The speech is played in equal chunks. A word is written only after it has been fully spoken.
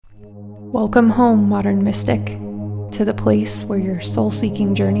Welcome home, modern mystic, to the place where your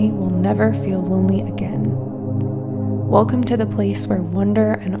soul-seeking journey will never feel lonely again. Welcome to the place where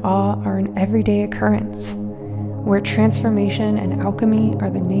wonder and awe are an everyday occurrence, where transformation and alchemy are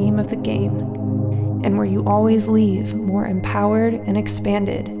the name of the game, and where you always leave more empowered and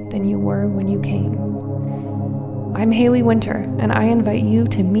expanded than you were when you came. I'm Haley Winter, and I invite you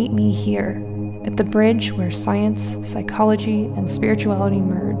to meet me here at the bridge where science, psychology, and spirituality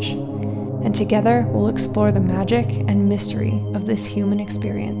merge. And together we'll explore the magic and mystery of this human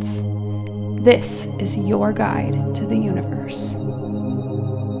experience. This is your guide to the universe.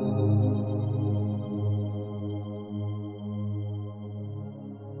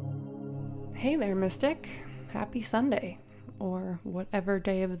 Hey there, mystic. Happy Sunday, or whatever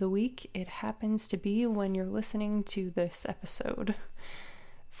day of the week it happens to be when you're listening to this episode.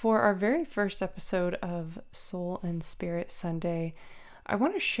 For our very first episode of Soul and Spirit Sunday, I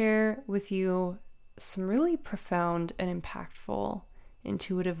want to share with you some really profound and impactful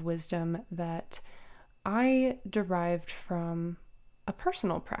intuitive wisdom that I derived from a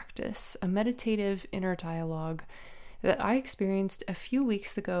personal practice, a meditative inner dialogue that I experienced a few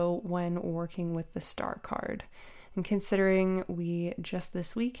weeks ago when working with the star card. And considering we just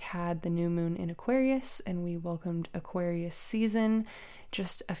this week had the new moon in Aquarius and we welcomed Aquarius season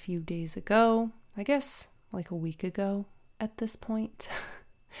just a few days ago, I guess like a week ago at this point,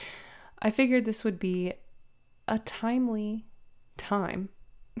 I figured this would be a timely time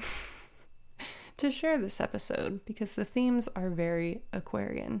to share this episode because the themes are very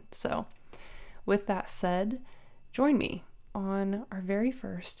Aquarian. So with that said, join me on our very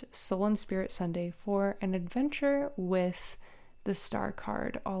first Soul and Spirit Sunday for an adventure with the star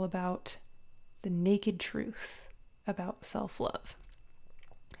card, all about the naked truth about self-love.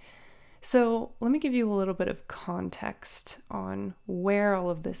 So let me give you a little bit of context on where all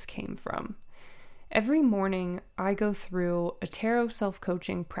of this came from. Every morning, I go through a tarot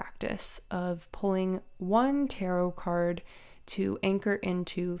self-coaching practice of pulling one tarot card to anchor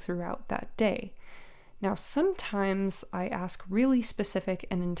into throughout that day. Now, sometimes I ask really specific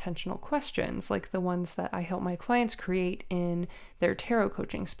and intentional questions, like the ones that I help my clients create in their tarot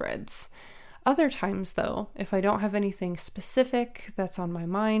coaching spreads. Other times, though, if I don't have anything specific that's on my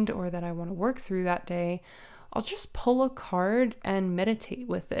mind or that I want to work through that day, I'll just pull a card and meditate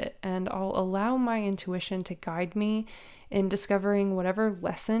with it, and I'll allow my intuition to guide me in discovering whatever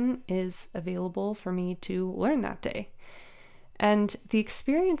lesson is available for me to learn that day. And the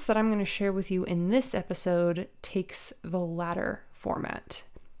experience that I'm going to share with you in this episode takes the latter format,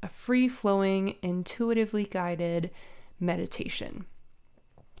 a free-flowing, intuitively guided meditation.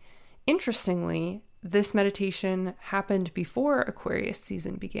 Interestingly, this meditation happened before Aquarius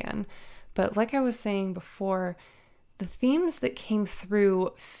season began, but like I was saying before, the themes that came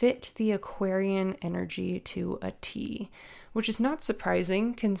through fit the Aquarian energy to a T, which is not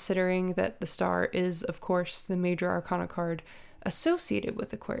surprising considering that the star is, of course, the major arcana card associated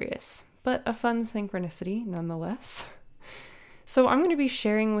with Aquarius, but a fun synchronicity nonetheless. So I'm going to be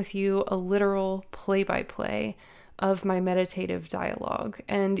sharing with you a literal play-by-play of my meditative dialogue,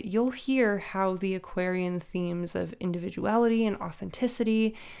 and you'll hear how the Aquarian themes of individuality and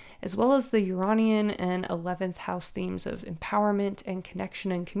authenticity, as well as the Uranian and 11th house themes of empowerment and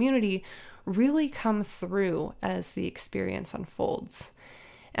connection and community, really come through as the experience unfolds.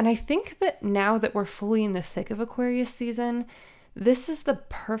 And I think that now that we're fully in the thick of Aquarius season, this is the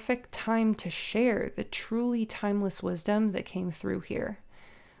perfect time to share the truly timeless wisdom that came through here.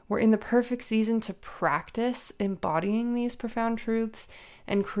 We're in the perfect season to practice embodying these profound truths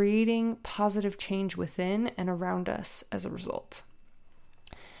and creating positive change within and around us as a result.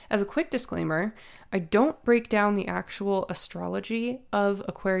 As a quick disclaimer, I don't break down the actual astrology of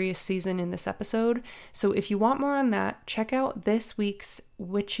Aquarius season in this episode, so if you want more on that, check out this week's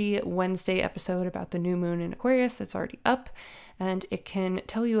Witchy Wednesday episode about the new moon in Aquarius. It's already up, and it can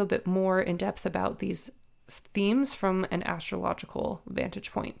tell you a bit more in depth about these themes from an astrological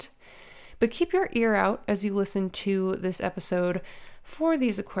vantage point. But keep your ear out as you listen to this episode for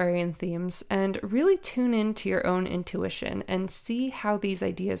these Aquarian themes and really tune into your own intuition and see how these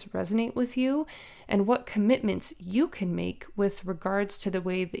ideas resonate with you and what commitments you can make with regards to the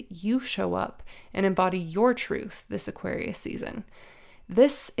way that you show up and embody your truth this Aquarius season.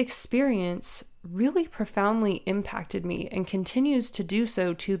 This experience really profoundly impacted me and continues to do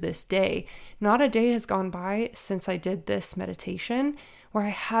so to this day. Not a day has gone by since I did this meditation where I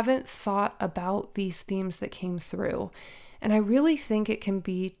haven't thought about these themes that came through. And I really think it can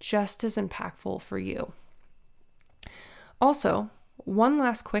be just as impactful for you. Also, one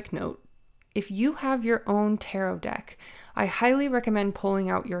last quick note. if you have your own tarot deck, I highly recommend pulling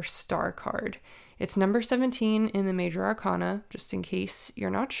out your star card. It's number 17 in the Major Arcana, just in case you're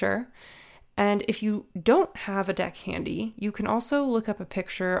not sure. And if you don't have a deck handy, you can also look up a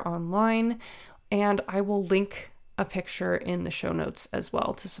picture online, and I will link a picture in the show notes as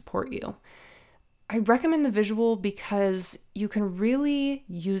well to support you. I recommend the visual because you can really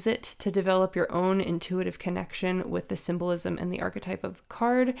use it to develop your own intuitive connection with the symbolism and the archetype of the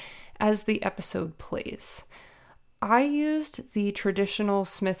card as the episode plays. I used the traditional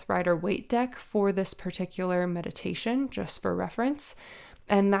Smith Rider-Waite deck for this particular meditation, just for reference,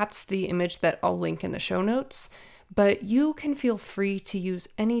 and that's the image that I'll link in the show notes, but you can feel free to use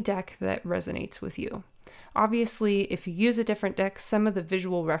any deck that resonates with you. Obviously, if you use a different deck, some of the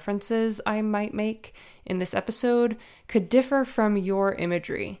visual references I might make in this episode could differ from your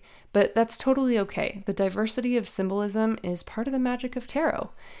imagery, but that's totally okay. The diversity of symbolism is part of the magic of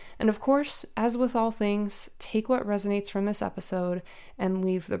tarot. And of course, as with all things, take what resonates from this episode and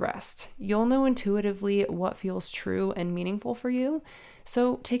leave the rest. You'll know intuitively what feels true and meaningful for you,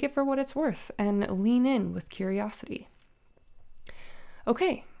 so take it for what it's worth and lean in with curiosity.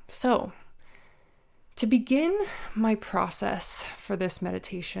 Okay, so to begin my process for this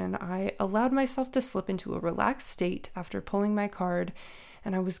meditation, I allowed myself to slip into a relaxed state after pulling my card,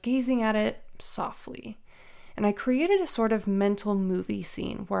 and I was gazing at it softly. And I created a sort of mental movie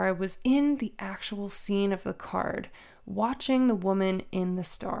scene where I was in the actual scene of the card, watching the woman in the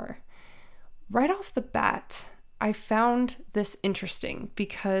star. Right off the bat, I found this interesting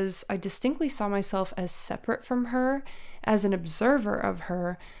because I distinctly saw myself as separate from her, as an observer of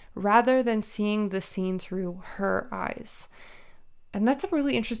her, rather than seeing the scene through her eyes. And that's a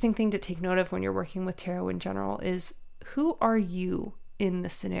really interesting thing to take note of when you're working with tarot in general, is who are you in the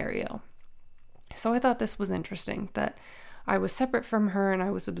scenario? So I thought this was interesting, that I was separate from her and I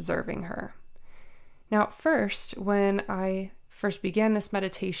was observing her. Now, at first, when I first began this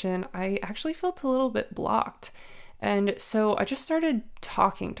meditation, I actually felt a little bit blocked. And so I just started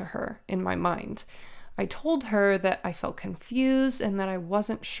talking to her in my mind. I told her that I felt confused and that I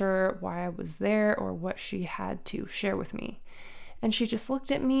wasn't sure why I was there or what she had to share with me. And she just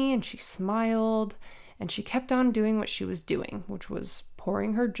looked at me and she smiled and she kept on doing what she was doing, which was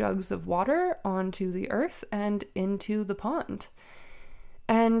pouring her jugs of water onto the earth and into the pond.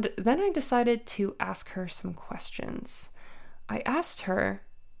 And then I decided to ask her some questions. I asked her,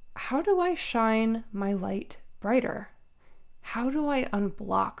 how do I shine my light brighter? How do I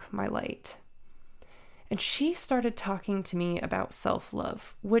unblock my light? And she started talking to me about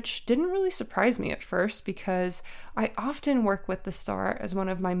self-love, which didn't really surprise me at first because I often work with the star as one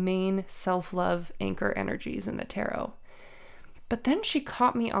of my main self-love anchor energies in the tarot. But then she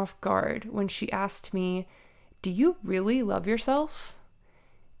caught me off guard when she asked me, do you really love yourself?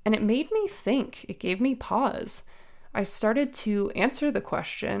 And it made me think. It gave me pause. I started to answer the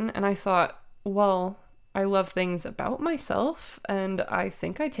question and I thought, well, I love things about myself, and I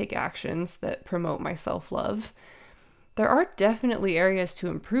think I take actions that promote my self-love. There are definitely areas to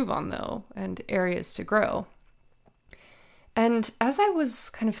improve on, though, and areas to grow. And as I was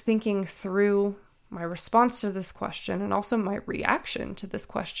kind of thinking through my response to this question, and also my reaction to this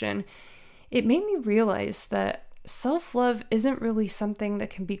question, it made me realize that self-love isn't really something that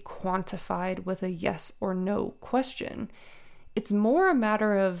can be quantified with a yes or no question. It's more a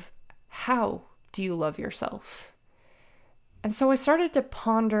matter of how do you love yourself? And so I started to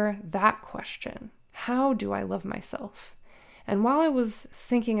ponder that question. How do I love myself? And while I was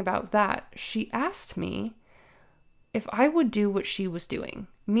thinking about that, she asked me if I would do what she was doing,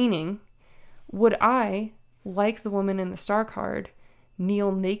 meaning, would I, like the woman in the star card,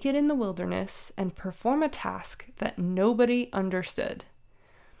 kneel naked in the wilderness and perform a task that nobody understood?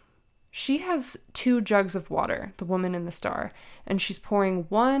 She has 2 jugs of water, the woman in the star, and she's pouring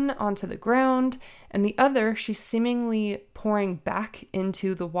one onto the ground, and the other she's seemingly pouring back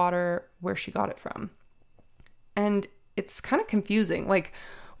into the water where she got it from. And it's kind of confusing. Like,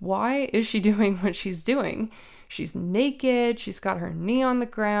 why is she doing what she's doing? She's naked, she's got her knee on the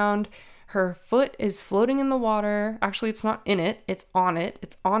ground, her foot is floating in the water. Actually, it's not in it, it's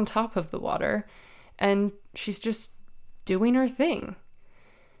on top of the water, and she's just doing her thing.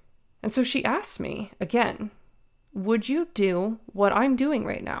 And so she asked me again, would you do what I'm doing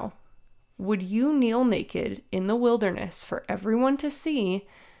right now? Would you kneel naked in the wilderness for everyone to see,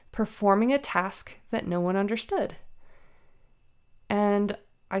 performing a task that no one understood? And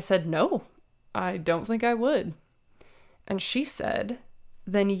I said, no, I don't think I would. And she said,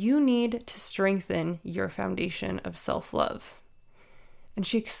 then you need to strengthen your foundation of self-love. And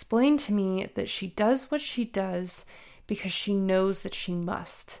she explained to me that she does what she does because she knows that she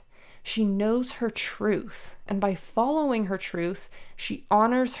must. She knows her truth, and by following her truth, she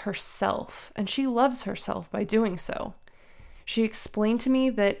honors herself, and she loves herself by doing so. She explained to me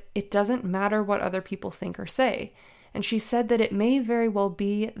that it doesn't matter what other people think or say, and she said that it may very well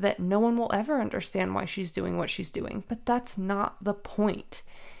be that no one will ever understand why she's doing what she's doing, but that's not the point.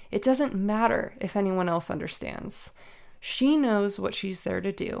 It doesn't matter if anyone else understands. She knows what she's there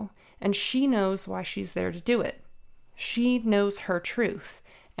to do, and she knows why she's there to do it. She knows her truth,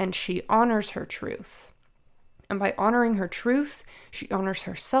 and she honors her truth. And by honoring her truth, she honors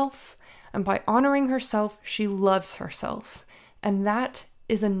herself, and by honoring herself, she loves herself. And that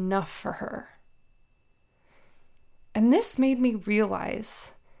is enough for her. And this made me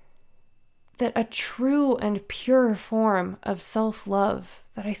realize that a true and pure form of self-love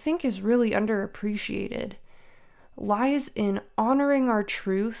that I think is really underappreciated lies in honoring our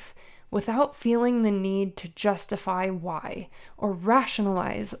truth without feeling the need to justify why, or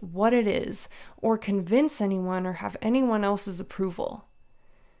rationalize what it is, or convince anyone or have anyone else's approval.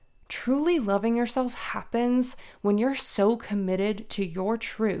 Truly loving yourself happens when you're so committed to your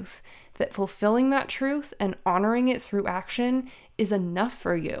truth that fulfilling that truth and honoring it through action is enough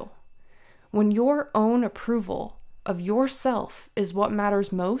for you. When your own approval of yourself is what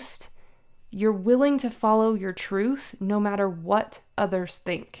matters most, you're willing to follow your truth no matter what others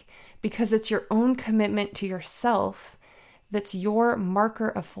think, because it's your own commitment to yourself that's your marker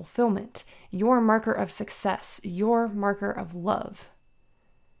of fulfillment, your marker of success, your marker of love.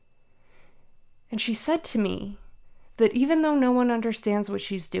 And she said to me that even though no one understands what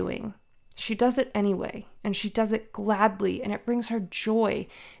she's doing, she does it anyway, and she does it gladly, and it brings her joy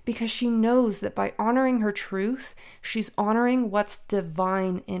because she knows that by honoring her truth, she's honoring what's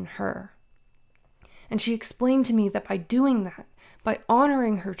divine in her. And she explained to me that by doing that, by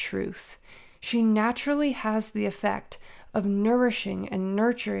honoring her truth, she naturally has the effect of nourishing and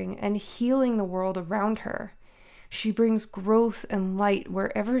nurturing and healing the world around her. She brings growth and light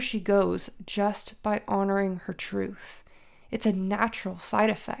wherever she goes just by honoring her truth. It's a natural side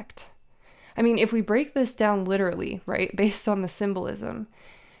effect. I mean, if we break this down literally, right, based on the symbolism,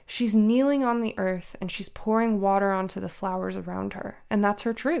 she's kneeling on the earth and she's pouring water onto the flowers around her, and that's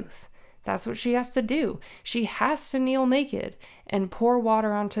her truth. That's what she has to do. She has to kneel naked and pour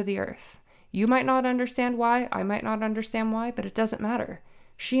water onto the earth. You might not understand why, I might not understand why, but it doesn't matter.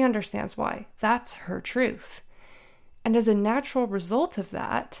 She understands why. That's her truth. And as a natural result of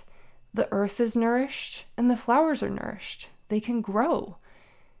that, the earth is nourished and the flowers are nourished. They can grow.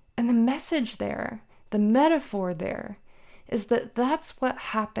 And the message there, the metaphor there, is that that's what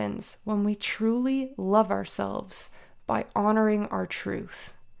happens when we truly love ourselves by honoring our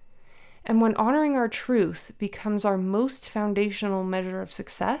truth. And when honoring our truth becomes our most foundational measure of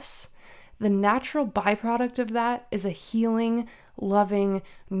success, the natural byproduct of that is a healing, loving,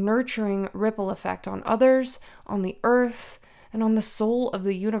 nurturing ripple effect on others, on the earth, and on the soul of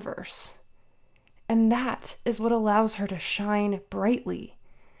the universe. And that is what allows her to shine brightly.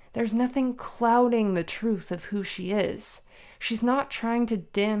 There's nothing clouding the truth of who she is. She's not trying to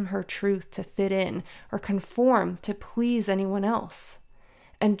dim her truth to fit in or conform to please anyone else.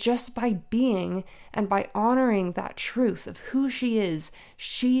 And just by being and by honoring that truth of who she is,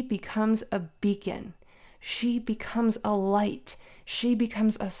 she becomes a beacon. She becomes a light. She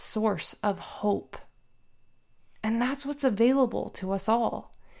becomes a source of hope. And that's what's available to us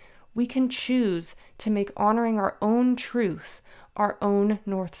all. We can choose to make honoring our own truth our own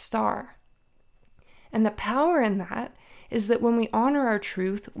North Star. And the power in that is that when we honor our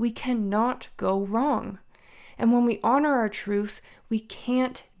truth, we cannot go wrong. And when we honor our truth, we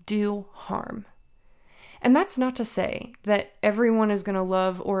can't do harm. And that's not to say that everyone is going to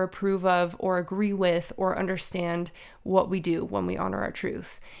love or approve of or agree with or understand what we do when we honor our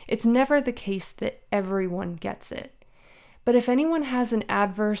truth. It's never the case that everyone gets it. But if anyone has an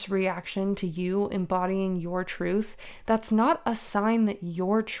adverse reaction to you embodying your truth, that's not a sign that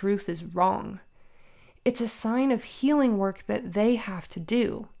your truth is wrong. It's a sign of healing work that they have to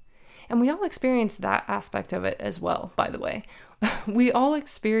do. And we all experience that aspect of it as well, by the way. We all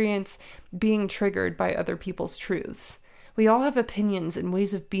experience being triggered by other people's truths. We all have opinions and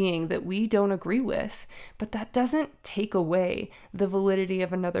ways of being that we don't agree with, but that doesn't take away the validity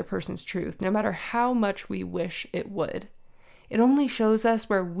of another person's truth, no matter how much we wish it would. It only shows us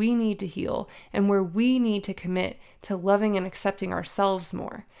where we need to heal and where we need to commit to loving and accepting ourselves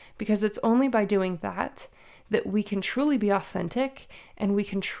more, because it's only by doing that that we can truly be authentic and we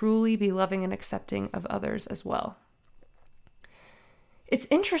can truly be loving and accepting of others as well. It's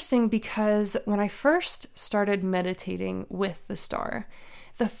interesting because when I first started meditating with the star,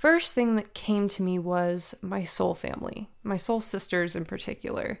 the first thing that came to me was my soul family, my soul sisters in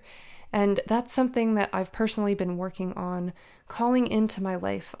particular. And that's something that I've personally been working on, calling into my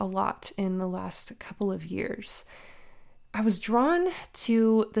life a lot in the last couple of years. I was drawn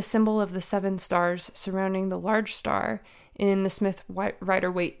to the symbol of the 7 stars surrounding the large star in the Smith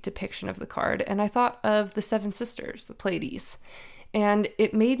Rider-Waite depiction of the card, and I thought of the 7 sisters, the Pleiades, and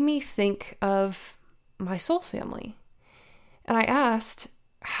it made me think of my soul family. And I asked,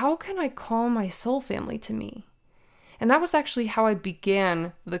 how can I call my soul family to me? And that was actually how I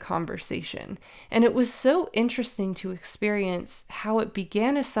began the conversation. And it was so interesting to experience how it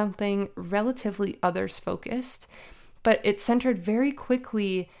began as something relatively others-focused, but it centered very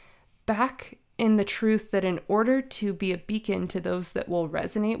quickly back in the truth that in order to be a beacon to those that will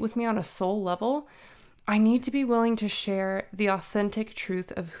resonate with me on a soul level, I need to be willing to share the authentic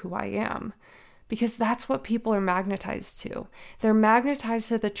truth of who I am. Because that's what people are magnetized to. They're magnetized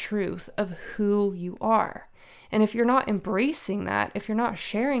to the truth of who you are. And if you're not embracing that, if you're not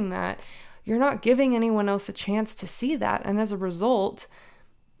sharing that, you're not giving anyone else a chance to see that. And as a result,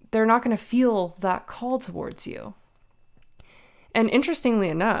 they're not going to feel that call towards you. And interestingly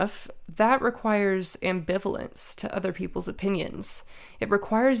enough, that requires ambivalence to other people's opinions. It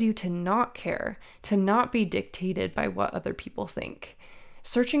requires you to not care, to not be dictated by what other people think.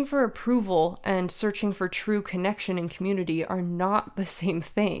 Searching for approval and searching for true connection and community are not the same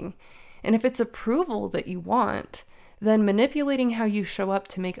thing. And if it's approval that you want, then manipulating how you show up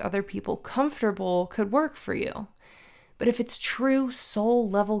to make other people comfortable could work for you. But if it's true soul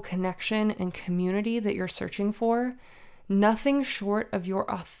level connection and community that you're searching for, nothing short of your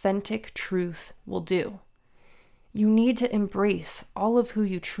authentic truth will do. You need to embrace all of who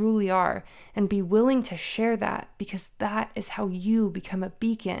you truly are and be willing to share that, because that is how you become a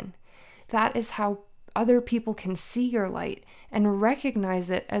beacon. That is how other people can see your light and recognize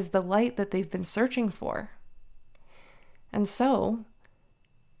it as the light that they've been searching for. And so,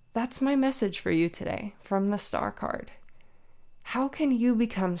 that's my message for you today from the Star card. How can you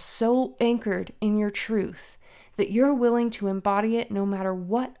become so anchored in your truth that you're willing to embody it no matter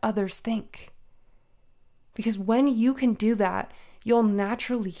what others think? Because when you can do that, you'll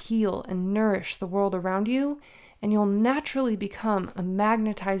naturally heal and nourish the world around you, and you'll naturally become a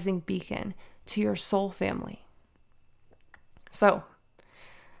magnetizing beacon to your soul family. So,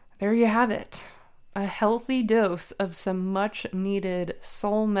 there you have it. A healthy dose of some much needed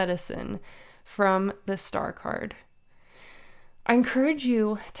soul medicine from the Star card. I encourage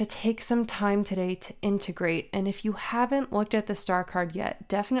you to take some time today to integrate, and if you haven't looked at the Star card yet,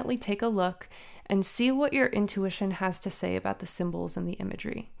 definitely take a look and see what your intuition has to say about the symbols and the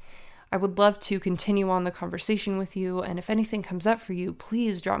imagery. I would love to continue on the conversation with you, and if anything comes up for you,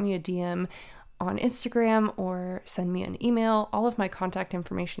 please drop me a DM on Instagram or send me an email. All of my contact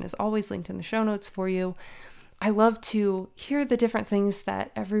information is always linked in the show notes for you. I love to hear the different things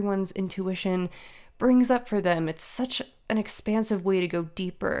that everyone's intuition brings up for them. It's such an expansive way to go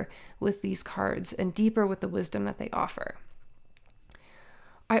deeper with these cards and deeper with the wisdom that they offer.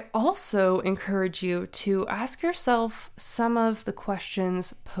 I also encourage you to ask yourself some of the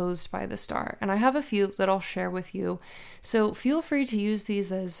questions posed by the star, and I have a few that I'll share with you. So feel free to use these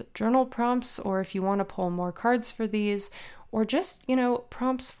as journal prompts, or if you want to pull more cards for these, or just,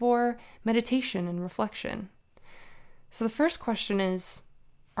 prompts for meditation and reflection. So the first question is,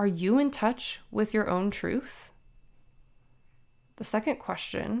 are you in touch with your own truth? The second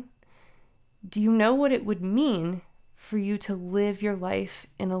question, do you know what it would mean for you to live your life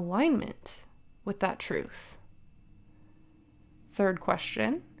in alignment with that truth? Third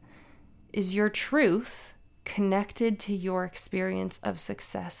question, is your truth connected to your experience of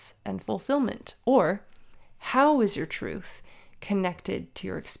success and fulfillment? Or how is your truth connected to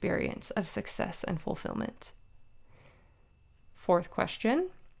your experience of success and fulfillment? Fourth question,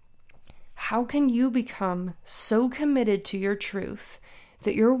 how can you become so committed to your truth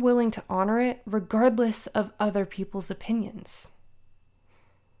that you're willing to honor it regardless of other people's opinions?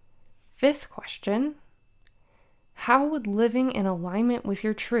 Fifth question, how would living in alignment with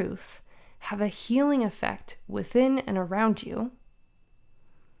your truth have a healing effect within and around you?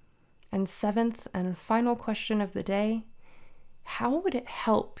 And seventh and final question of the day, how would it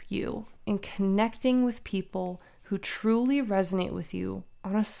help you in connecting with people who truly resonate with you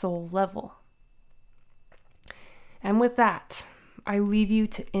on a soul level? And with that, I leave you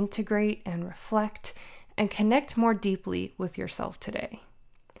to integrate and reflect and connect more deeply with yourself today.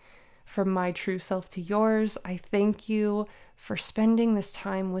 From my true self to yours, I thank you for spending this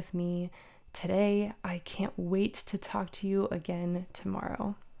time with me today. I can't wait to talk to you again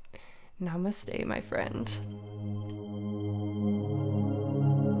tomorrow. Namaste, my friend.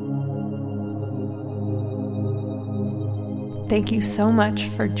 Thank you so much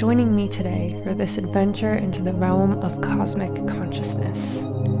for joining me today for this adventure into the realm of cosmic consciousness.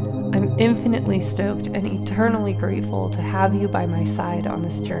 I'm infinitely stoked and eternally grateful to have you by my side on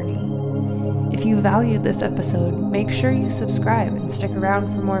this journey. If you valued this episode, make sure you subscribe and stick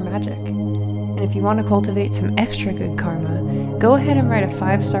around for more magic. And if you want to cultivate some extra good karma, go ahead and write a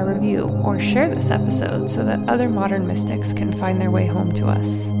 5-star review or share this episode so that other modern mystics can find their way home to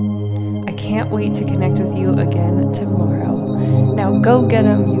us. I can't wait to connect with you again tomorrow. Now go get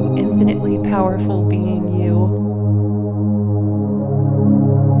 'em, you infinitely powerful being you.